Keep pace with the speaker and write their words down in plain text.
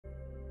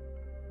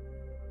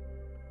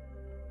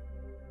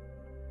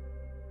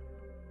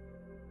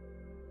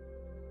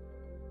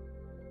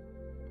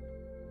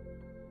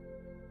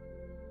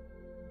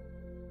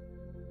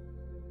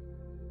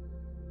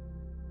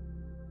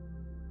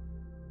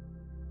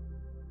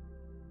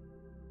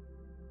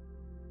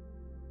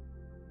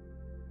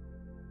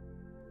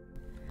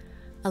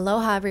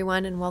Aloha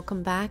everyone, and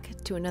welcome back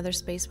to another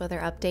space weather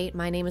update.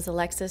 My name is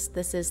Alexis.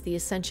 This is the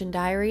Ascension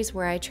Diaries,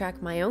 where I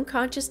track my own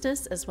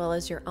consciousness as well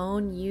as your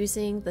own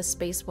using the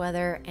space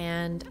weather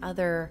and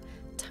other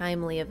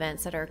timely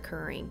events that are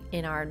occurring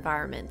in our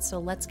environment. So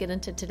let's get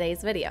into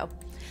today's video.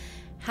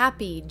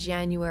 Happy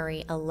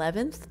January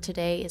 11th.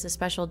 Today is a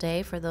special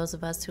day for those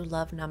of us who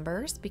love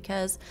numbers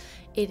because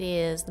it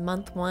is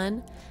month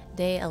 1,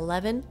 day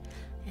 11,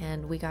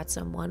 and we got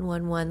some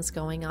 111s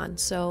going on.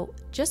 So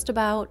just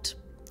about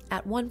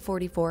at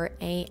 1:44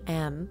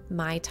 a.m.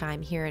 my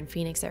time here in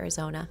Phoenix,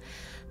 Arizona,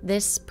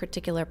 this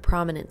particular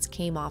prominence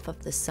came off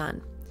of the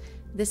sun.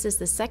 This is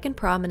the second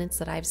prominence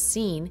that I've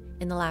seen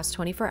in the last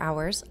 24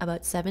 hours.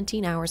 About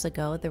 17 hours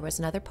ago, there was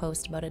another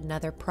post about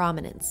another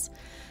prominence.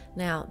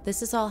 Now,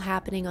 this is all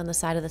happening on the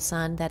side of the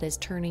sun that is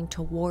turning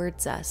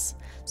towards us.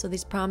 So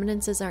these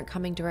prominences aren't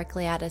coming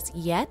directly at us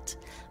yet,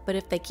 but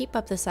if they keep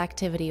up this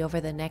activity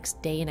over the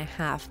next day and a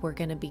half, we're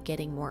going to be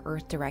getting more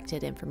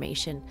Earth-directed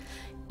information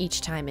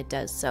each time it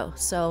does so.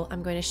 So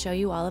I'm going to show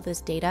you all of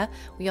this data.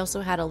 We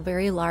also had a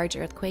very large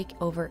earthquake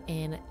over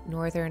in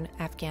northern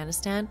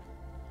Afghanistan,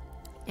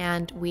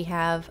 and we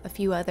have a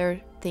few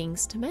other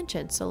things to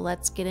mention. So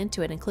let's get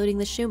into it, including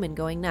the Schumann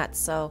going nuts.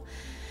 So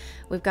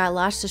we've got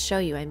lots to show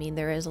you. I mean,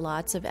 there is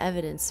lots of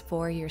evidence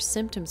for your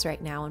symptoms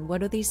right now. And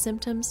what are these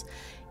symptoms?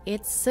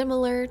 It's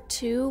similar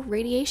to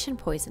radiation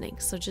poisoning.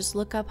 So just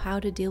look up how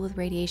to deal with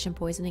radiation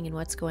poisoning and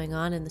what's going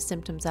on and the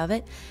symptoms of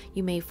it.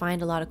 You may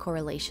find a lot of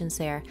correlations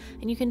there.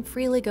 And you can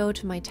freely go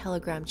to my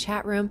Telegram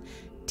chat room,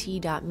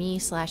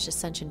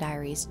 t.me/Ascension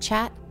Diaries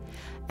chat,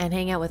 and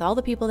hang out with all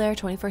the people there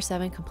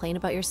 24/7, complain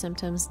about your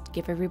symptoms,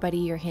 give everybody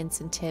your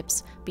hints and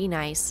tips, be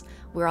nice.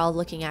 We're all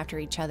looking after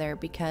each other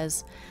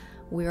because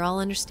we're all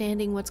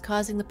understanding what's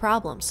causing the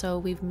problem. So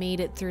we've made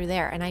it through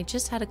there. And I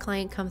just had a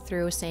client come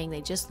through saying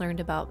they just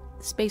learned about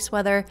space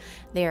weather.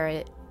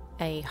 They're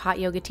a hot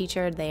yoga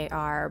teacher. They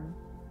are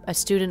a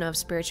student of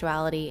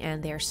spirituality,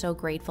 and they're so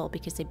grateful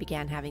because they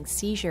began having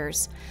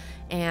seizures.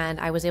 And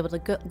I was able to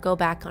go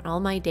back on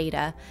all my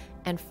data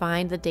and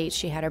find the dates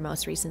she had her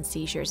most recent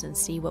seizures and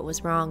see what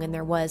was wrong. And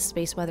there was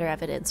space weather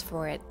evidence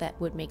for it that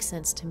would make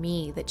sense to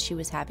me that she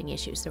was having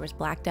issues. There was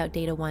blacked out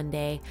data one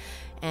day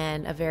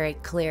and a very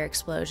clear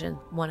explosion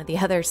one of the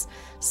others.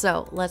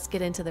 So let's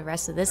get into the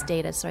rest of this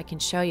data so I can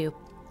show you.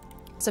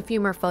 It's a few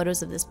more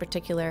photos of this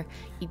particular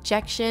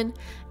ejection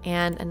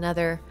and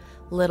another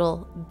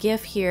little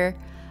GIF here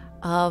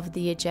of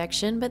the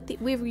ejection, but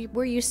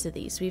we're used to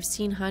these. We've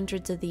seen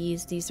hundreds of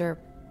these. These are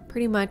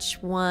pretty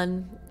much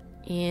one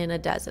in a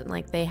dozen.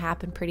 Like, they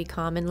happen pretty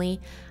commonly.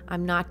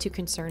 I'm not too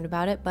concerned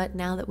about it, but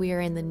now that we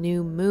are in the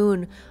new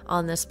moon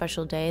on this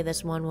special day,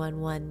 this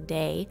 111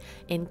 day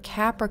in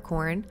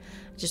Capricorn,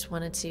 I just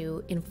wanted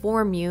to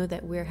inform you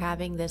that we're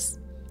having this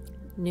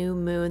new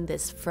moon,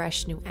 this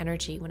fresh new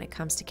energy when it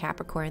comes to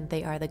Capricorn.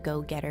 They are the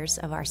go-getters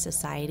of our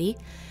society,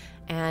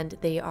 and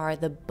they are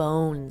the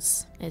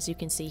bones, as you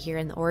can see here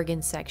in the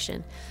organ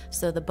section.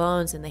 So the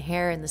bones and the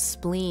hair and the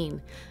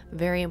spleen,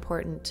 very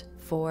important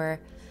for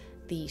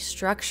the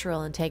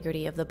structural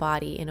integrity of the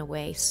body in a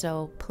way.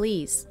 So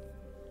please,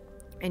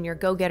 and your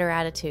go-getter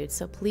attitude.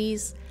 So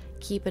please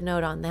keep a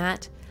note on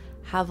that.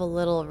 Have a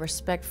little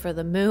respect for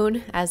the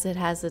moon as it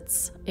has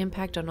its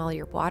impact on all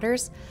your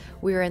waters.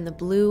 We are in the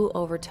blue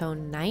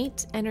overtone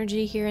night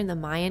energy here in the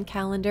Mayan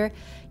calendar.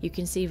 You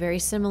can see very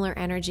similar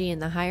energy in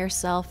the higher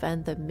self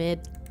and the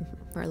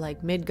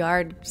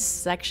Midgard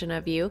section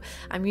of you.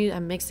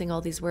 I'm mixing all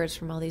these words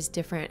from all these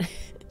different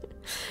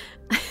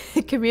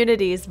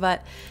communities,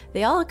 but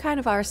they all kind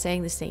of are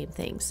saying the same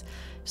things.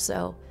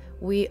 So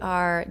we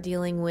are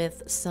dealing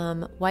with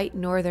some white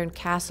northern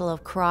castle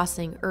of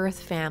crossing earth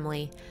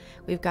family.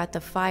 We've got the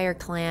fire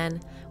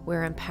clan.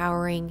 We're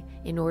empowering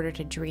in order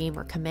to dream.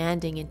 We're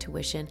commanding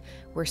intuition.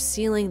 We're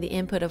sealing the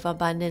input of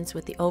abundance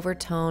with the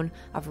overtone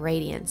of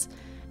radiance.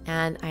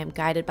 And I am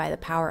guided by the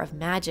power of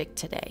magic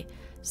today.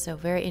 So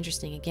very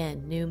interesting.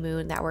 Again, new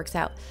moon, that works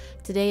out.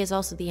 Today is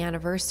also the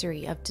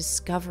anniversary of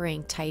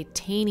discovering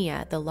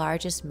Titania, the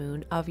largest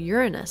moon of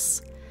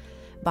Uranus,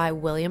 by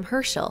William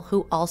Herschel,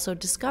 who also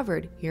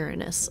discovered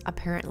Uranus,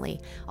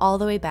 apparently, all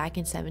the way back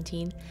in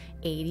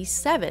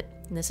 1787.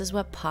 And this is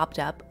what popped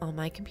up on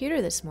my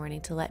computer this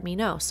morning to let me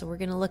know. So we're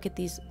going to look at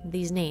these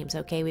names,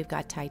 okay? We've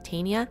got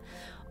Titania,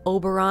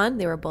 Oberon.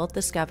 They were both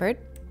discovered.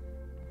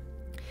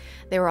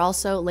 They were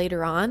also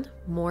later on,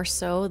 more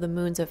so, the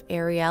moons of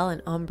Ariel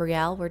and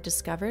Umbriel were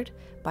discovered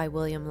by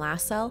William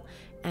Lassell.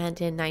 And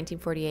in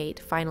 1948,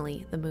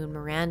 finally, the moon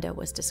Miranda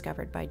was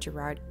discovered by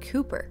Gerard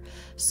Cooper.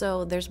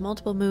 So there's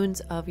multiple moons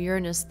of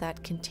Uranus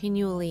that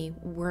continually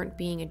weren't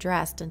being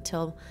addressed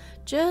until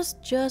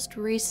just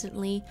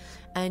recently.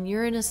 And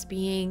Uranus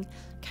being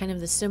kind of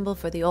the symbol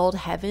for the old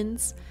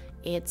heavens,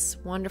 it's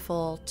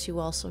wonderful to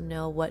also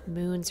know what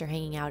moons are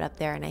hanging out up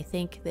there. And I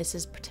think this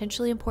is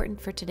potentially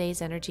important for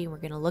today's energy. We're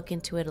going to look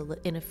into it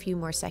in a few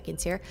more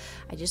seconds here.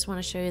 I just want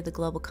to show you the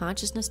global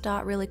consciousness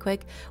dot really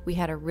quick. We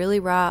had a really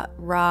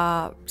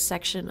raw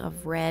section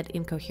of red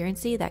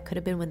incoherency. That could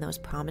have been when those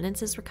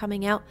prominences were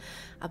coming out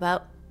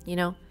about,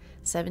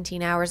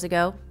 17 hours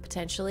ago,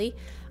 potentially,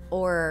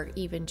 or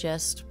even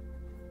just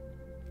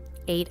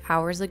 8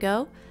 hours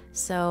ago.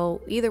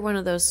 So either one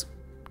of those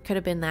could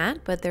have been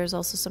that, but there's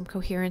also some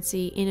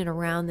coherency in and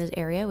around this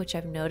area, which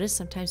I've noticed.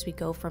 Sometimes we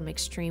go from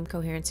extreme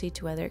coherency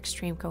to other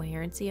extreme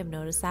coherency. I've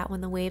noticed that when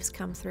the waves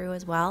come through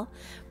as well.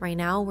 Right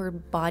now we're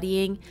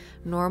bodying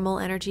normal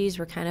energies.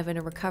 We're kind of in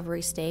a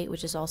recovery state,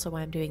 which is also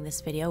why I'm doing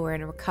this video. We're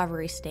in a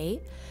recovery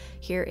state.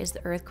 Here is the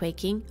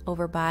earthquaking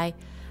over by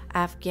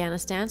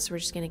Afghanistan, so we're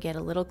just going to get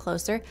a little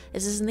closer.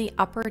 This is in the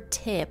upper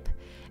tip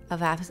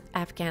of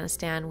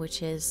Afghanistan,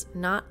 which is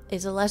a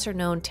lesser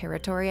known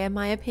territory in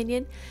my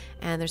opinion,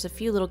 and there's a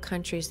few little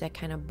countries that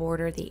kind of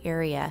border the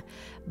area,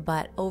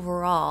 but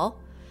overall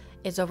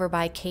it's over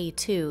by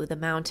K2, the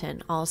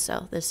mountain.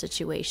 Also, this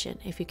situation,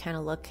 if you kind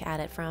of look at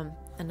it from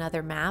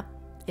another map,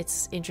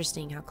 it's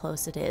interesting how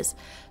close it is.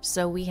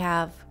 So we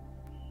have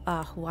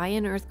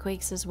Hawaiian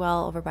earthquakes as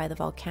well over by the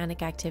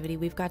volcanic activity.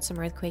 We've got some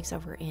earthquakes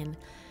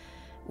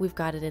we've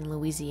got it in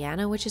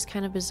Louisiana, which is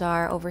kind of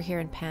bizarre. Over here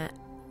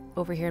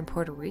in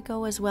Puerto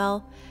Rico as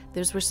well.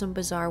 Those were some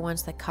bizarre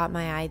ones that caught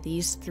my eye.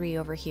 These three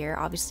over here.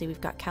 Obviously,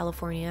 we've got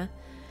California.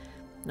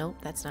 Nope,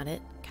 that's not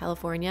it.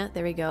 California,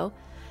 there we go.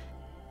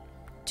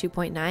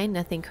 2.9,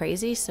 nothing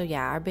crazy. So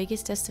yeah, our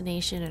biggest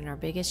destination and our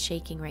biggest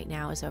shaking right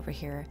now is over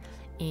here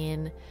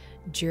in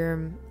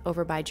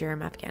over by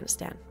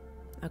Afghanistan.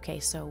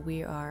 Okay, so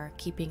we are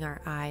keeping our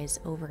eyes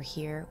over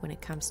here when it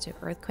comes to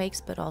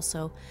earthquakes, but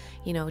also,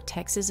 you know,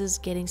 Texas is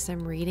getting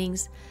some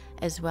readings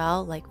as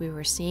well. Like we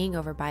were seeing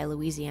over by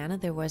Louisiana,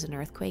 there was an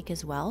earthquake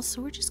as well.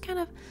 So we're just kind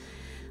of,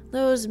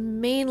 those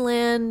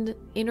mainland,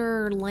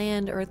 inner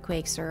land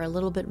earthquakes are a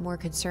little bit more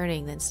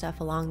concerning than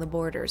stuff along the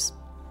borders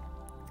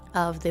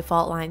of the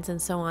fault lines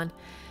and so on.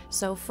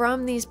 So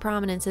from these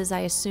prominences, I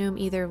assume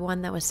either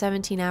one that was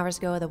 17 hours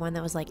ago or the one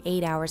that was like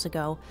 8 hours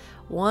ago,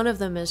 one of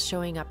them is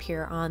showing up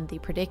here on the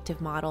predictive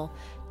model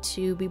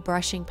to be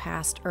brushing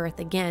past Earth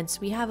again.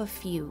 So we have a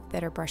few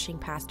that are brushing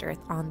past Earth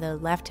on the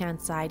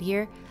left-hand side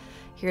here.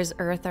 Here's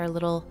Earth, our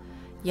little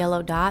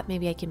yellow dot.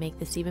 Maybe I can make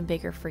this even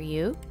bigger for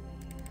you.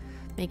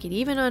 Make it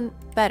even on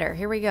better.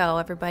 Here we go,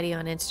 everybody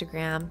on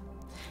Instagram.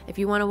 If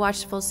you want to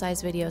watch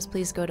full-size videos,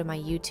 please go to my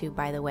YouTube,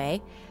 by the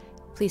way.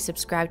 Please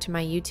subscribe to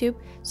my YouTube.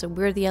 So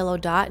we're the yellow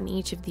dot in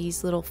each of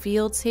these little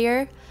fields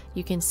here.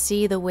 You can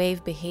see the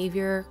wave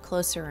behavior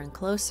closer and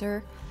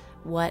closer,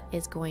 what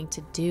it's going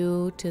to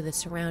do to the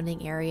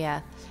surrounding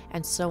area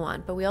and so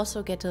on. But we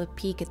also get to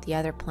peek at the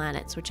other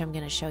planets, which I'm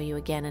going to show you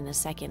again in a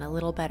second, a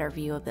little better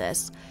view of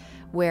this,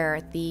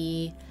 where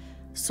the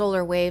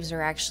solar waves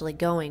are actually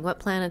going. What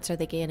planets are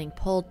they getting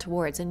pulled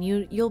towards? And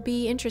you'll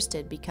be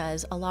interested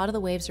because a lot of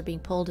the waves are being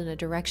pulled in a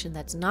direction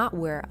that's not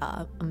where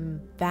a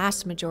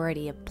vast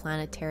majority of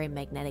planetary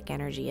magnetic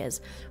energy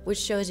is, which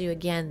shows you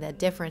again the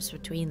difference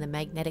between the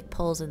magnetic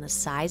pulls and the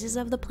sizes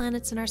of the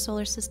planets in our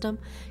solar system,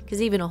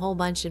 because even a whole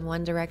bunch in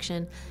one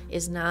direction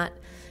is not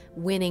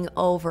winning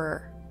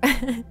over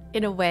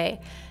in a way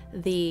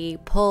the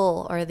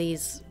pull or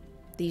these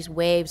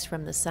waves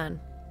from the sun.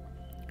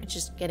 It's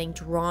just getting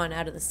drawn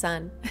out of the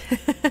sun,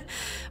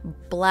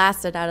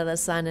 blasted out of the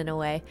sun in a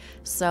way.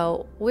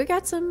 So we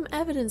got some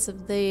evidence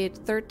of the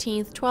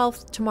 13th,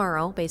 12th,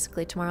 tomorrow,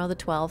 basically tomorrow the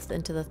 12th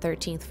into the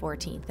 13th,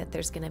 14th, that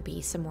there's going to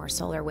be some more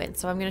solar wind.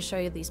 So I'm going to show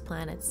you these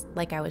planets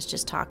like I was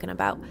just talking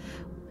about.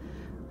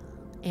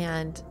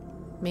 And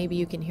maybe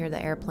you can hear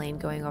the airplane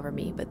going over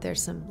me, but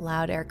there's some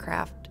loud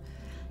aircraft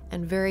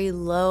and very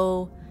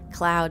low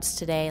clouds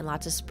today and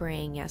lots of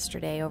spraying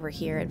yesterday over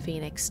here in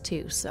Phoenix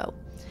too. So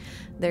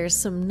there's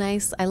some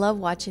nice, I love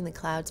watching the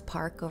clouds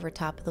park over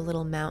top of the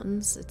little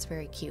mountains. It's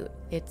very cute.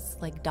 It's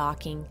like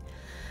docking.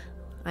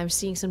 I'm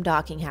seeing some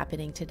docking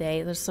happening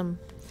today. There's some,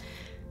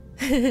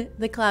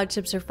 the cloud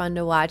chips are fun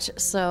to watch.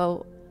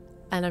 So,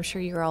 and I'm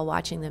sure you're all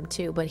watching them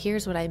too. But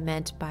here's what I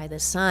meant by the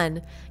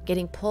sun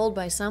getting pulled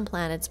by some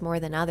planets more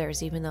than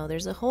others, even though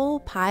there's a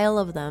whole pile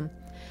of them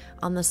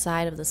on the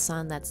side of the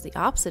sun that's the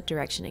opposite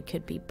direction. It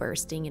could be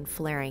bursting and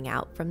flaring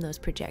out from those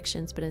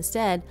projections, but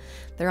instead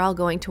they're all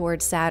going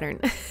towards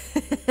Saturn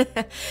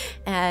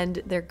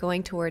and they're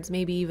going towards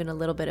maybe even a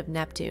little bit of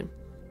Neptune.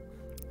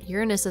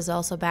 Uranus is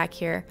also back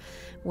here,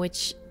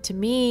 which to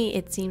me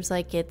it seems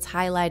like it's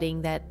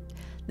highlighting that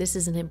this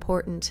is an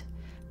important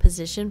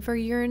position for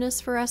Uranus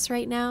for us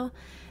right now,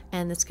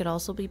 and this could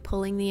also be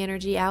pulling the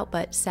energy out,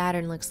 but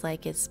Saturn looks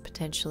like it's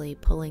potentially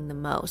pulling the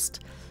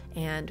most.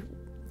 And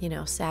you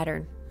know,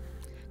 Saturn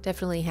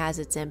definitely has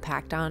its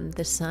impact on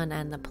the sun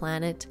and the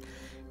planet,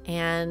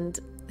 and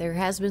there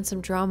has been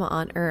some drama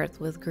on Earth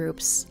with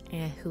groups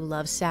who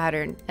love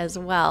Saturn as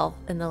well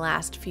in the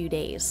last few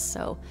days,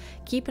 so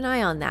keep an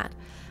eye on that.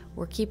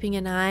 We're keeping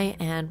an eye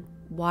and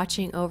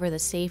watching over the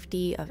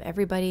safety of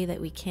everybody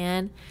that we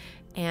can,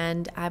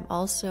 and I'm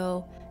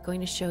also going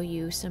to show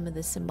you some of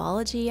the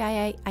symbology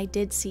I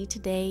did see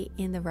today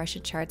in the Russia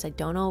charts. I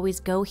don't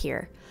always go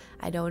here.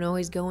 I don't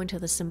always go into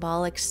the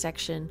symbolic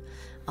section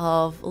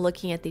of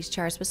looking at these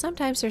charts, but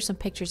sometimes there's some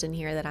pictures in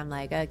here that I'm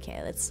like,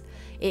 okay,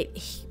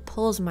 it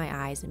pulls my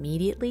eyes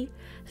immediately.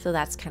 So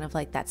that's kind of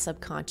like that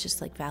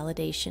subconscious, like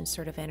validation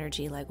sort of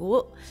energy, like,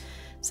 whoa,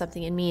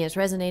 something in me is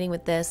resonating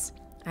with this.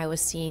 I was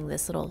seeing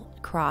this little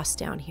cross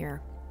down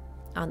here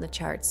on the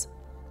charts.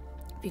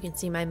 If you can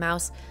see my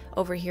mouse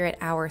over here at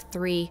hour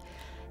 3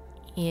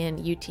 in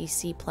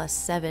UTC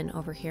 +7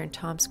 over here in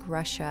Tomsk,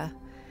 Russia.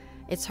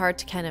 It's hard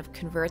to kind of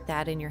convert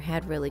that in your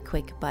head really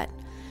quick, but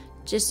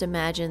just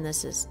imagine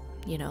this is,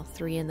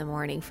 3 in the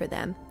morning for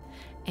them.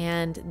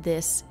 And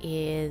this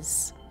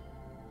is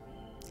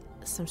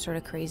some sort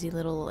of crazy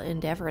little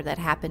endeavor that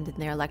happened in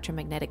their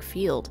electromagnetic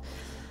field.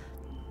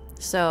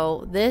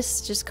 So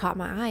this just caught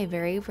my eye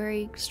very,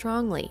 very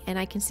strongly. And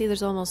I can see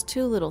there's almost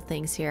 2 little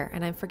things here,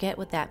 and I forget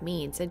what that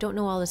means. I don't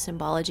know all the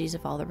symbologies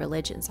of all the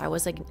religions. I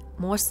was like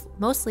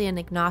mostly an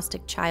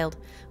agnostic child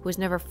who was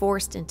never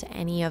forced into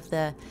any of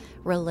the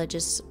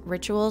religious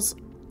rituals.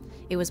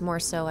 It was more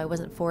so I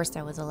wasn't forced.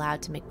 I was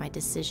allowed to make my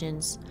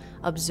decisions,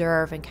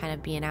 observe, and kind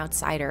of be an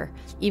outsider,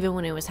 even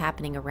when it was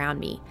happening around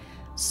me.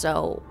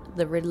 So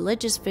the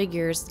religious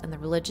figures and the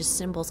religious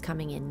symbols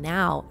coming in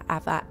now,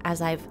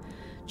 as I've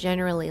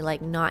generally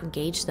like not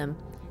engaged them,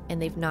 and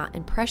they've not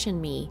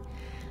impressioned me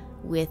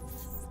with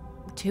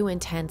too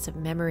intense of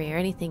memory or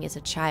anything as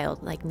a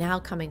child, like now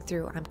coming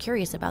through, I'm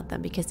curious about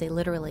them because they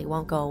literally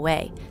won't go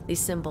away. These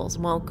symbols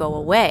won't go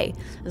away.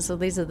 And so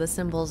these are the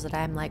symbols that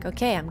I'm like,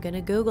 okay, I'm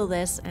gonna Google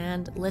this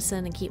and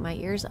listen and keep my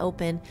ears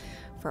open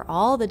for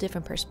all the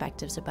different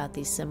perspectives about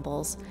these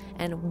symbols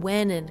and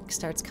when it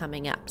starts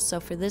coming up. So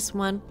for this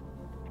one,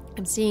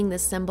 I'm seeing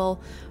this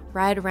symbol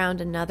right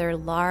around another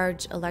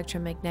large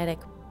electromagnetic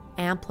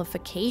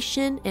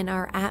amplification in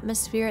our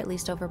atmosphere, at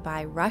least over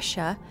by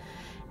Russia,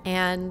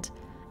 and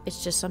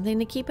it's just something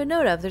to keep a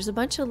note of. There's a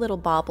bunch of little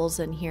baubles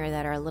in here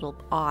that are a little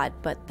odd,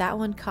 but that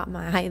one caught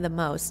my eye the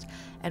most.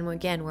 And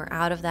again, we're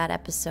out of that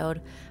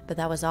episode, but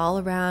that was all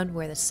around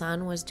where the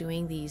sun was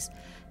doing these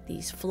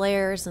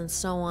flares and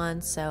so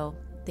on. So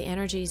the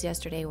energies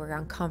yesterday were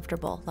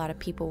uncomfortable. A lot of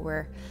people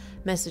were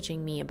messaging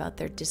me about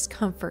their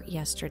discomfort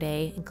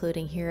yesterday,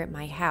 including here at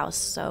my house.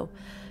 So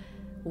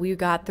we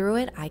got through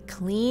it. I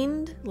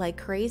cleaned like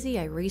crazy.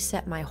 I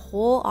reset my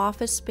whole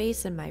office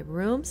space in my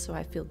room, so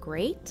I feel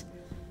great.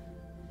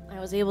 I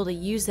was able to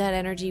use that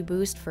energy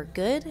boost for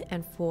good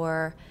and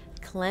for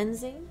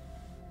cleansing,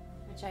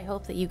 which I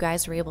hope that you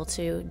guys were able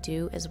to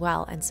do as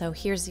well. And so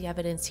here's the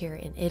evidence here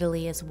in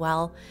Italy as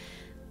well,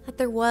 that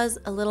there was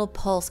a little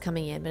pulse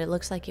coming in, but it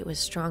looks like it was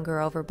stronger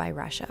over by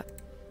Russia.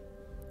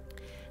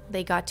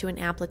 They got to an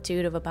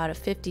amplitude of about a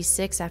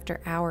 56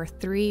 after hour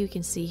 3. You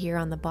can see here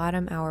on the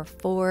bottom, hour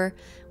 4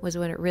 was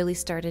when it really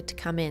started to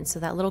come in. So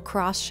that little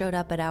cross showed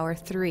up at hour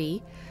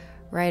 3,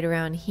 right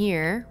around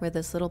here where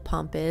this little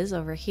pump is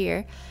over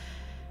here.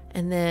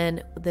 And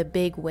then the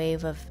big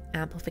wave of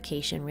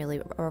amplification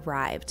really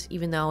arrived,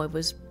 even though it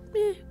was,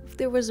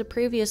 there was a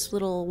previous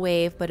little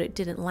wave, but it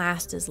didn't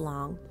last as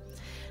long.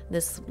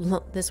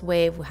 This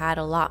wave had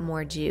a lot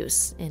more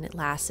juice, and it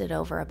lasted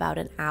over about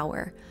an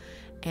hour.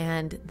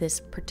 And this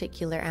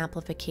particular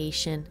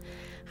amplification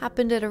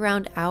happened at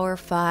around hour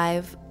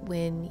 5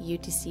 when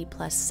UTC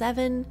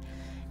 +7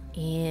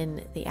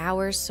 in the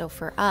hours. So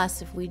for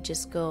us, if we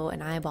just go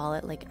and eyeball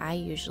it like I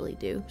usually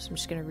do, so I'm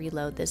just going to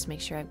reload this, make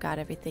sure I've got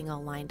everything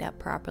all lined up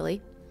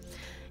properly.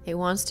 It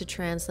wants to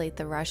translate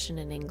the Russian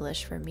and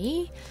English for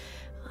me,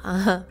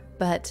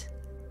 but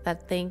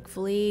that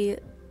thankfully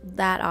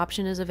that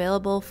option is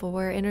available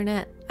for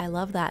internet. I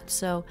love that.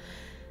 So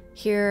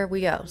here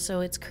we go.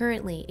 So it's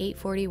currently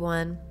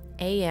 8:41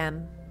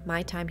 a.m.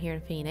 my time here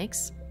in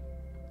Phoenix.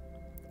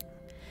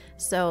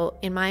 So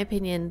in my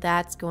opinion,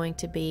 that's going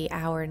to be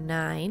hour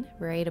 9,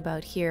 right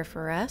about here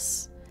for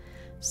us.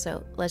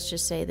 So let's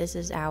just say this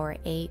is hour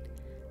 8,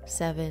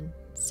 7,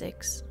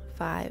 6,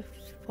 5,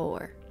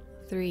 4,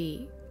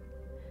 3,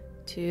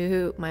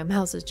 2. My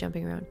mouse is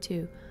jumping around.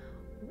 2.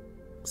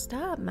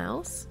 Stop,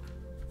 mouse.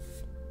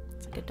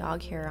 It's like a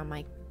dog hair on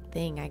my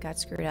thing. I got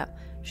screwed up.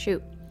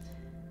 Shoot.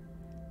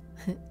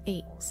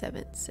 8,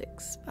 7,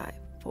 6, 5,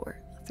 4,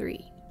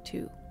 3,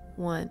 2,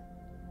 1.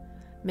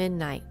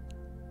 Midnight.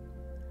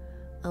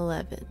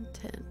 11,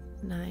 10,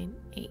 9,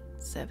 8,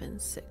 7,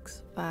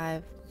 6,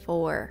 5,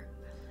 4,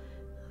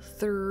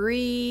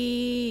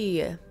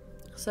 3.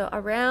 So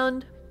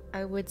around,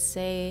 I would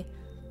say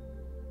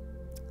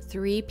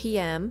 3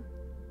 p.m.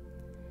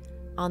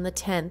 on the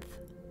 10th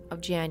of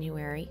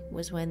January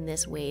was when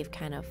this wave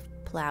kind of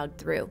plowed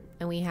through.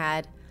 And we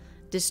had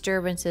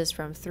disturbances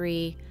from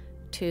 3,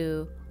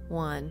 2,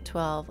 1,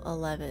 12,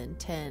 11,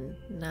 10,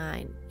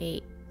 9,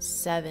 8,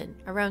 7,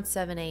 around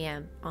 7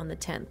 a.m. on the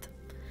 10th.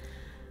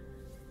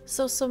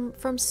 So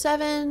from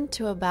 7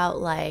 to about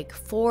like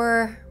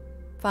 4,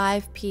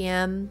 5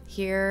 p.m.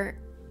 here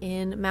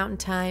in Mountain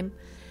Time,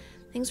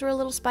 things were a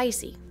little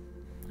spicy,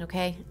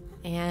 okay?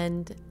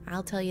 And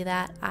I'll tell you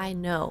that, I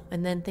know.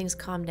 And then things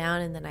calmed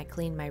down, and then I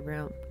cleaned my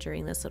room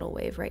during this little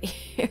wave right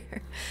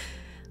here.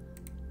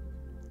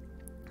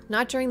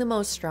 Not during the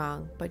most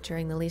strong, but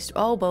during the least.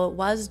 Oh, but it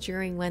was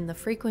during when the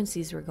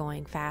frequencies were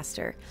going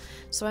faster.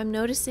 So I'm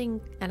noticing,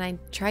 and I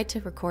tried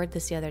to record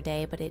this the other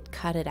day, but it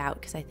cut it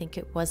out because I think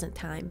it wasn't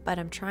time. But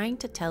I'm trying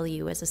to tell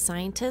you as a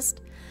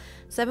scientist,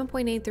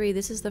 7.83,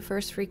 this is the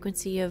first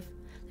frequency of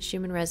the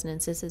Schumann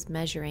resonance. This is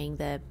measuring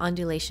the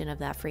undulation of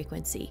that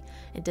frequency.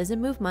 It doesn't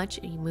move much.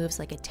 It moves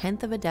like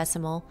 1/10 of a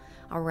decimal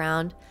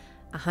around,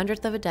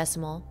 100th of a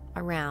decimal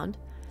around.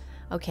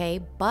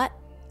 Okay, but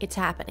it's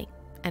happening.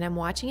 And I'm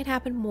watching it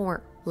happen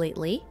more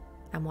lately.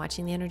 I'm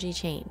watching the energy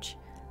change.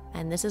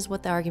 And this is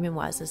what the argument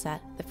was, is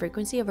that the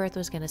frequency of Earth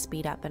was going to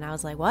speed up. And I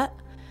was like, what?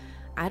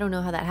 I don't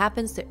know how that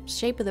happens. The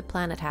shape of the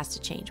planet has to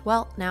change.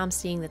 Well, now I'm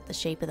seeing that the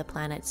shape of the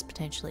planet is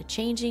potentially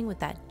changing with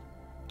that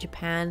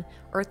Japan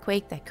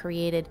earthquake that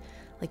created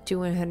like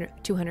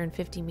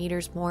 250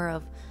 meters more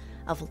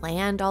of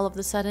land all of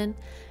a sudden,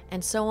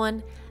 and so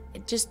on.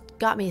 It just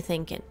got me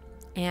thinking.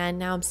 And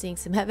now I'm seeing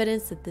some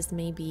evidence that this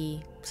may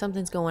be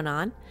something's going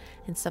on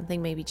and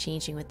something may be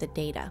changing with the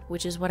data,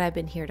 which is what I've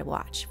been here to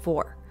watch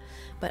for.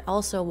 But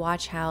also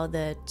watch how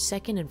the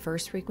second and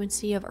first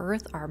frequency of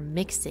Earth are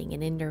mixing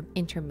and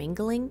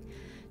intermingling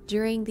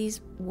during these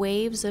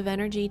waves of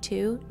energy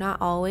too. Not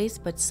always,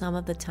 but some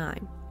of the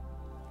time.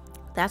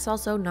 That's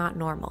also not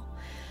normal.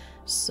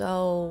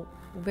 So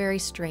very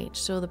strange.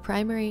 So the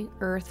primary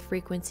Earth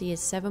frequency is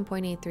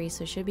 7.83,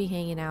 so it should be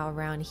hanging out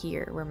around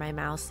here where my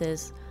mouse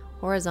is,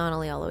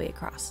 horizontally all the way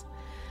across.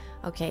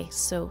 Okay,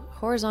 so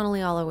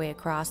horizontally all the way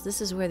across, this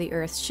is where the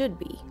Earth should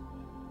be.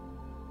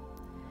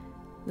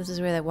 This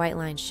is where that white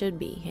line should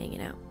be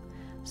hanging out.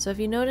 So if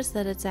you notice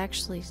that it's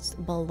actually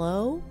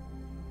below,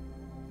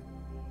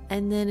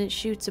 and then it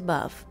shoots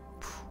above,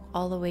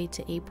 all the way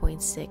to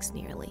 8.6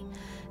 nearly.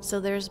 So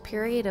there's a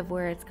period of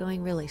where it's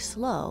going really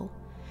slow,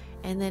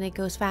 and then it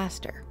goes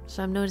faster.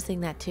 So I'm noticing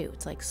that too.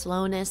 It's like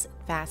slowness,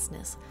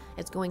 fastness.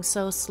 It's going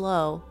so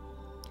slow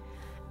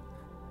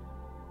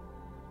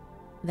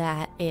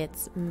that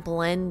it's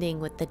blending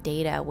with the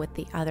data with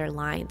the other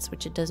lines,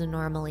 which it doesn't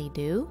normally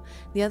do.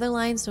 The other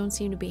lines don't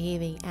seem to be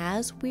behaving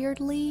as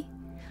weirdly,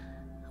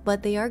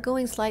 but they are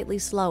going slightly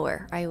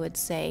slower, I would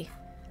say,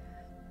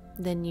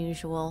 than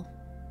usual.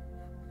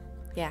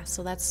 Yeah,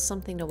 so that's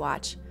something to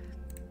watch.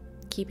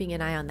 Keeping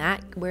an eye on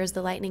that. Where's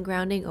the lightning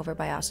grounding? Over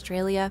by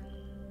Australia.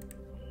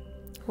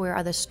 Where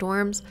are the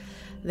storms?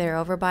 They're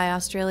over by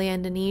Australia,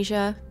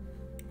 Indonesia.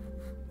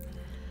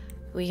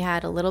 We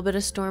had a little bit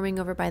of storming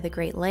over by the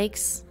Great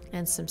Lakes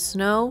and some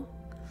snow.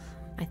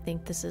 I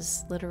think this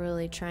is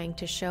literally trying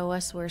to show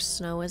us where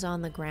snow is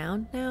on the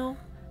ground now,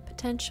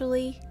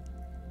 potentially.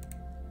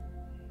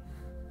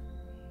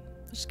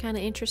 Which is kind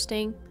of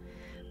interesting.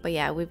 But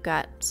yeah, we've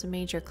got some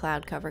major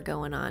cloud cover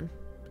going on.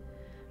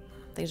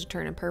 Things are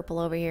turning purple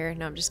over here.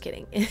 No, I'm just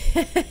kidding.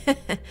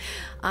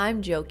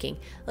 I'm joking.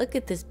 Look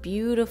at this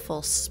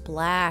beautiful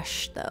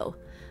splash, though,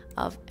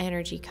 of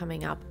energy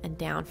coming up and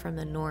down from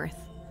the north.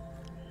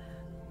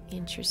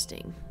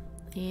 Interesting.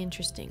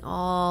 Interesting.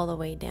 All the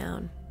way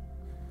down.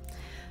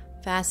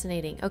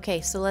 Fascinating.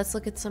 Okay, so let's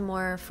look at some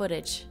more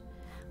footage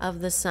of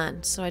the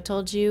sun. So I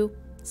told you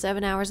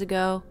 7 hours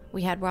ago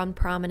we had one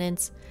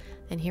prominence,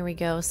 and here we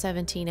go,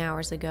 17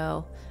 hours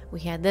ago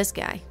we had this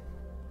guy.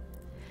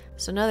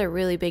 So another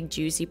really big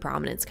juicy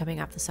prominence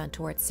coming off the sun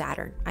towards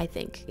Saturn, I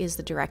think, is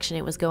the direction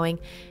it was going.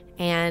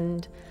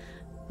 And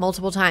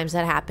multiple times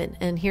that happened.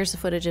 And here's the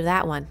footage of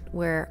that one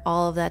where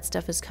all of that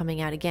stuff is coming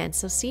out again.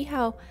 So see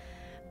how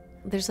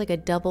there's like a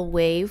double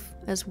wave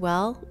as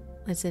well?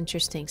 That's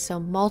interesting. So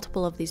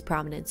multiple of these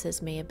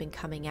prominences may have been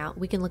coming out.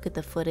 We can look at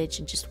the footage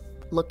and just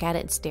look at it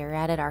and stare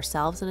at it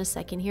ourselves in a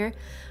second here.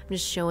 I'm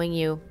just showing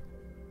you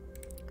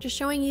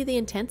the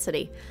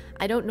intensity.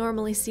 I don't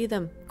normally see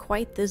them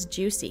quite this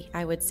juicy,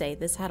 I would say.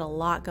 This had a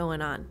lot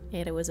going on,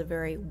 and it was a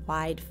very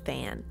wide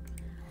fan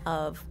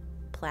of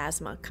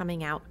plasma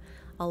coming out,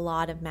 a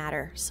lot of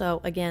matter. So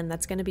again,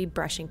 that's going to be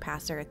brushing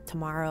past Earth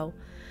tomorrow,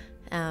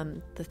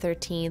 the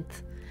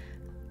 13th.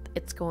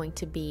 It's going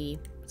to be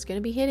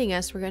hitting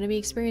us. We're going to be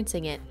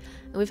experiencing it.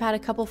 And we've had a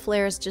couple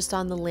flares just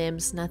on the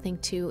limbs, nothing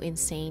too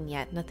insane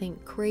yet, nothing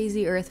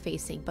crazy Earth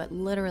facing, but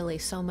literally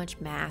so much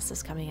mass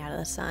is coming out of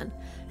the sun.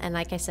 And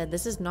like I said,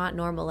 this is not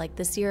normal. Like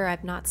this year,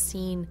 I've not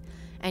seen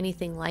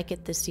anything like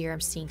it this year.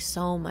 I'm seeing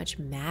so much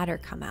matter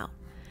come out.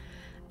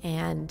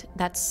 And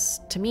that's,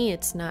 to me,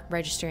 it's not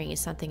registering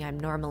as something I'm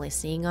normally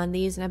seeing on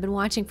these. And I've been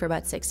watching for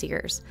about 6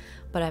 years,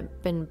 but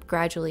I've been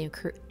gradually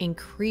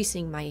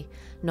increasing my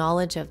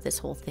knowledge of this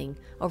whole thing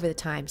over the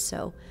time.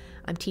 So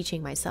I'm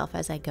teaching myself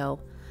as I go.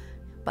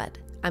 But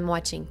I'm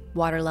watching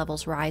water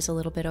levels rise a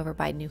little bit over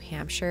by New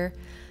Hampshire.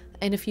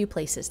 In a few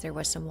places, there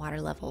was some water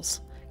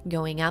levels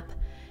going up.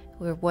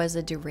 There was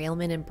a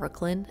derailment in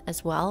Brooklyn,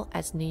 as well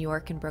as New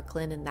York and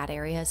Brooklyn, and that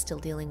area is still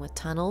dealing with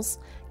tunnels.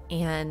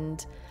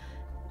 And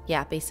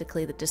yeah,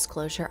 basically the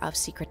disclosure of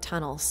secret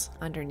tunnels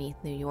underneath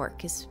New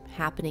York is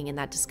happening, and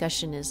that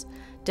discussion is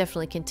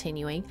definitely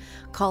continuing.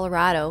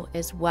 Colorado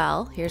as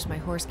well. Here's my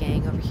horse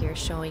gang over here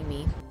showing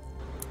me.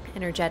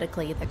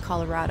 energetically that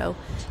Colorado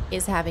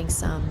is having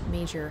some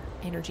major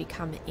energy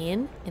come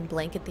in and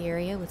blanket the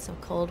area with some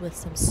cold, with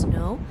some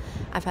snow.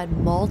 I've had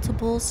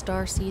multiple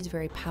star seeds,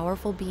 very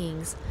powerful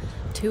beings,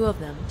 2 of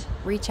them,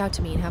 reach out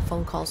to me and have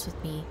phone calls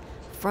with me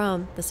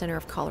from the center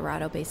of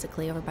Colorado,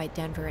 basically over by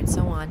Denver and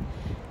so on,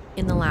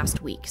 in the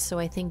last week. So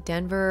I think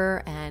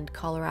Denver and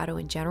Colorado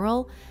in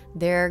general,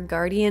 their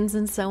guardians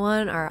and so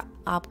on are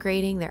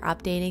upgrading, they're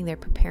updating, they're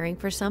preparing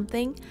for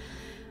something.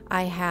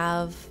 I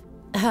have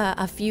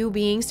a few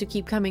beings to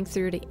keep coming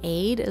through to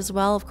aid as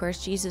well. Of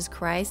course, Jesus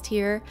Christ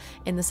here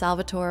in the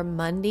Salvator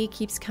Mundi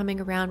keeps coming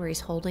around, where he's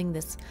holding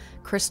this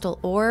crystal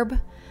orb,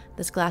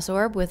 this glass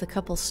orb with a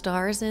couple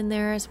stars in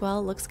there as well.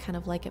 It looks kind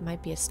of like it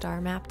might be a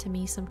star map to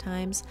me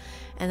sometimes.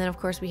 And then of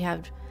course we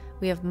have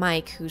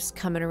Mike, who's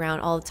coming around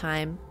all the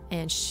time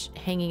and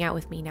hanging out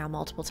with me now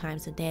multiple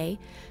times a day,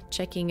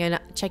 checking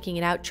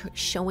it out,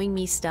 showing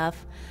me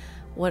stuff.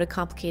 What a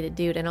complicated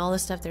dude. And all the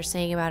stuff they're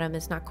saying about him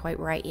is not quite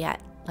right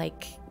yet.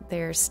 Like,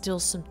 there's still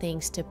some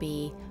things to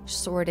be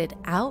sorted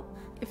out,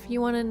 if you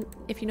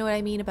know what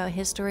I mean, about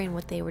his story and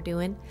what they were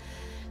doing.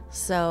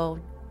 So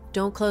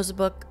don't close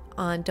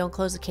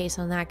the case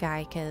on that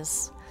guy,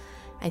 because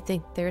I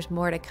think there's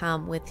more to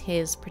come with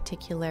his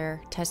particular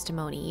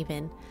testimony,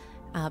 even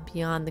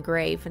beyond the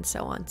grave and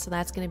so on. So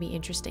that's going to be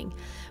interesting.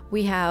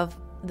 We have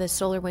the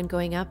solar wind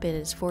going up. It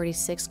is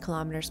 46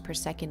 kilometers per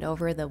second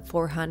over the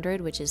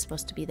 400, which is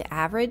supposed to be the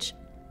average.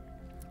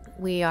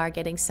 We are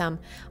getting some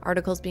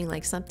articles being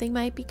like something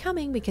might be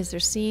coming, because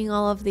they're seeing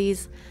all of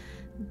these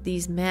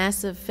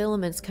massive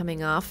filaments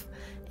coming off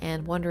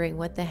and wondering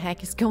what the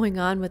heck is going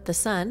on with the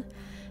sun.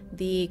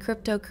 The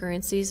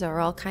cryptocurrencies are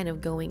all kind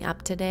of going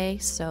up today,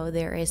 so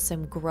there is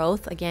some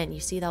growth. Again, you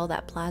see all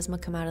that plasma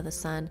come out of the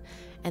sun,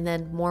 and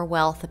then more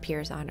wealth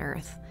appears on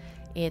Earth.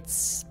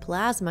 It's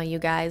plasma, you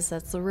guys.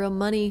 That's the real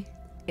money.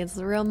 It's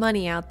the real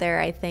money out there,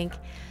 I think.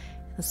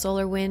 The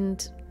solar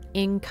wind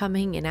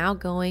incoming and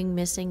outgoing,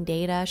 missing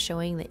data,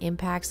 showing the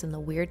impacts and the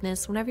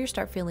weirdness. Whenever you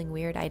start feeling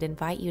weird, I'd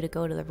invite you to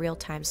go to the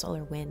real-time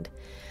solar wind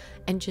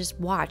and just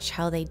watch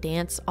how they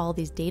dance all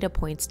these data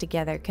points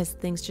together, because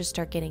things just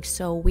start getting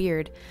so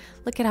weird.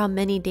 Look at how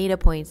many data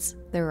points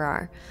there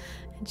are.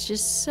 It's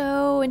just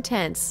so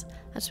intense.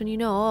 That's when you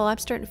know, oh, I'm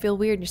starting to feel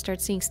weird, and you start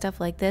seeing stuff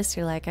like this.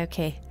 You're like,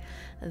 okay,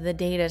 the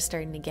data is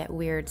starting to get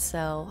weird,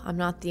 so I'm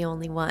not the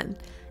only one.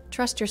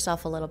 Trust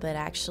yourself a little bit,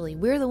 actually.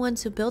 We're the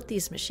ones who built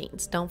these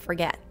machines, don't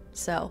forget.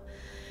 So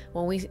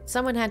when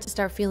someone had to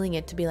start feeling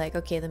it to be like,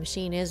 okay, the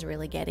machine is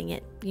really getting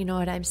it. You know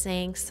what I'm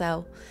saying?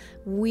 So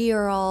we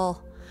are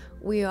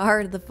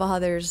the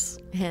fathers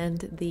and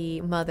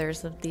the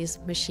mothers of these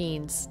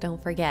machines,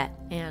 don't forget.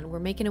 And we're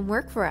making them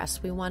work for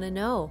us. We want to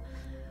know,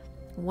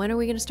 when are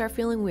we going to start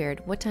feeling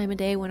weird? What time of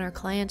day, when our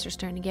clients are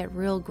starting to get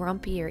real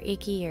grumpy or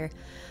icky, or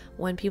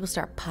when people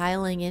start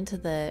piling into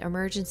the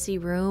emergency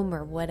room,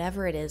 or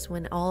whatever it is,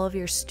 when all of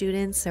your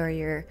students or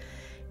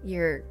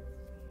your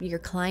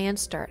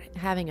clients start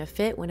having a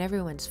fit, when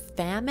everyone's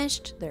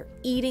famished, they're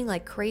eating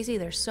like crazy,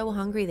 they're so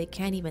hungry they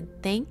can't even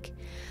think.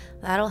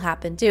 That'll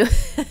happen too.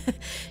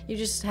 You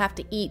just have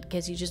to eat,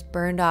 because you just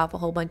burned off a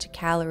whole bunch of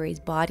calories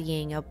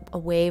bodying a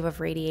wave of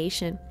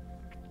radiation.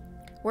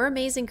 We're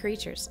amazing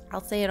creatures.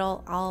 I'll say it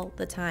all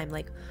the time.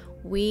 Like,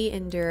 we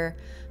endure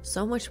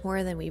so much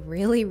more than we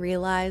really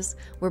realize.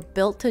 We're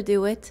built to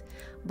do it,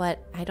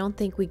 but I don't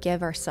think we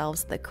give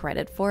ourselves the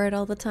credit for it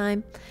all the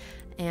time.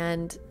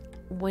 And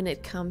when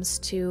it comes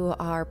to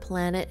our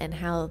planet and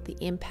how the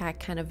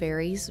impact kind of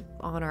varies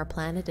on our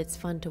planet, it's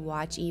fun to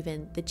watch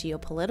even the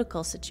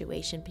geopolitical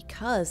situation,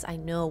 because I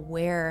know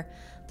where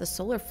the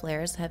solar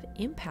flares have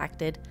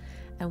impacted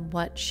and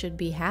what should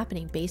be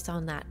happening based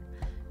on that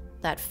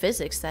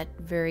physics, that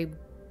very,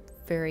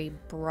 very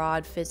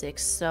broad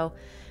physics. So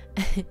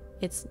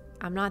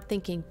I'm not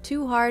thinking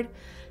too hard,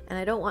 and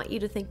I don't want you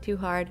to think too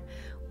hard.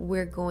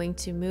 We're going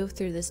to move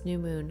through this new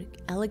moon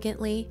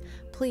elegantly.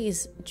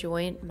 Please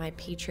join my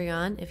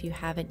Patreon if you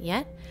haven't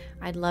yet.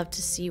 I'd love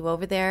to see you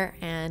over there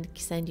and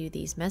send you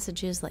these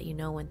messages, let you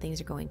know when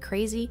things are going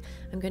crazy.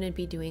 I'm going to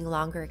be doing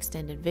longer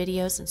extended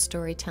videos and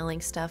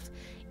storytelling stuff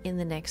in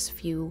the next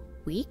few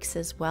weeks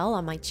as well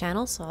on my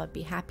channel, so I'd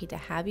be happy to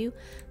have you.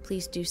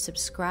 Please do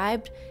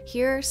subscribe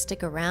here,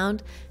 stick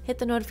around, hit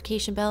the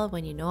notification bell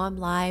when you know I'm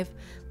live,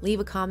 leave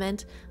a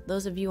comment.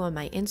 Those of you on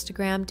my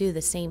Instagram, do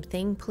the same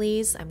thing,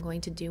 please. I'm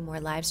going to do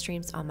more live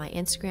streams on my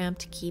Instagram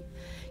to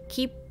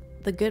keep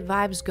the good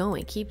vibes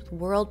going, keep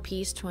World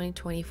Peace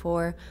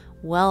 2024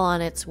 well on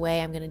its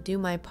way. I'm going to do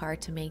my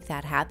part to make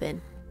that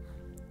happen,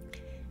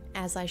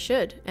 as I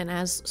should, and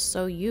as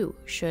so you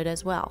should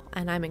as well.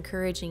 And I'm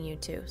encouraging you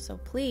to. So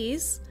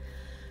please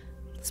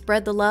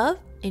spread the love,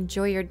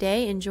 enjoy your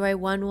day, enjoy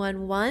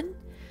 111,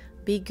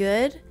 be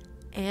good,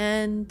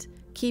 and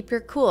keep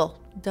your cool.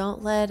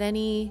 Don't let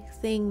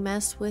anything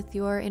mess with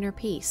your inner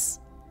peace.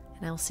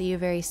 And I'll see you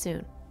very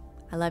soon.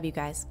 I love you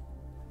guys.